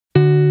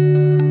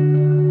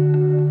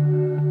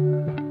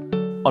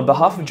On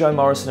behalf of Joe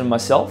Morrison and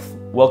myself,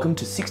 welcome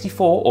to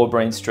 64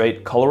 Aubreen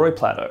Street, Collaroy,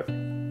 Plateau.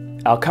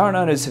 Our current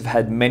owners have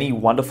had many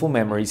wonderful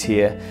memories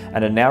here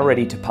and are now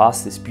ready to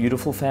pass this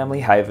beautiful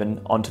family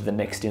haven on to the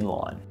next in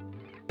line.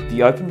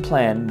 The open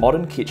plan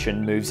modern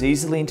kitchen moves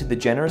easily into the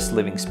generous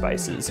living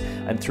spaces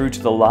and through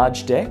to the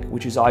large deck,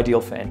 which is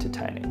ideal for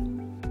entertaining.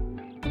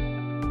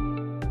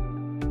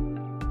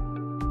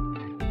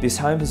 This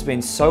home has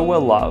been so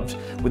well loved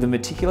with a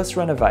meticulous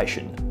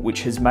renovation,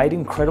 which has made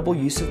incredible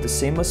use of the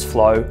seamless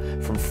flow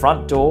from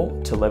front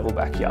door to level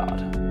backyard.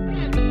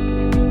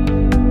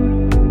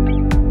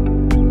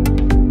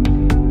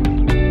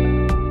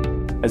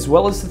 As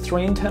well as the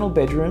 3 internal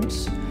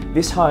bedrooms,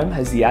 this home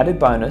has the added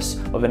bonus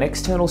of an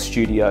external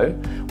studio,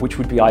 which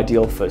would be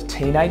ideal for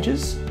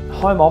teenagers,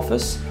 home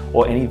office,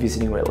 or any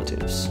visiting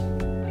relatives.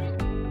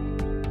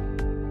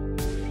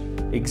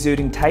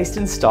 Exuding taste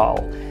and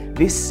style,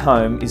 this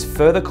home is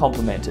further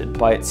complemented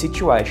by its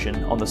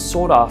situation on the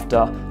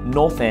sought-after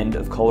north end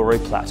of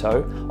Collaroy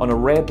Plateau on a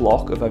rare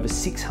block of over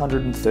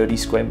 630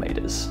 square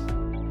metres.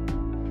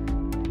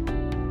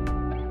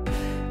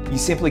 You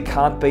simply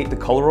can't beat the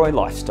Collaroy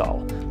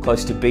lifestyle,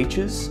 close to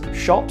beaches,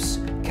 shops,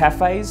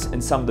 cafes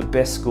and some of the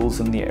best schools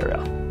in the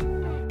area.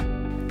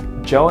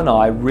 Joe and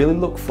I really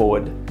look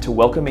forward to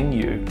welcoming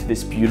you to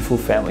this beautiful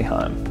family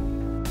home.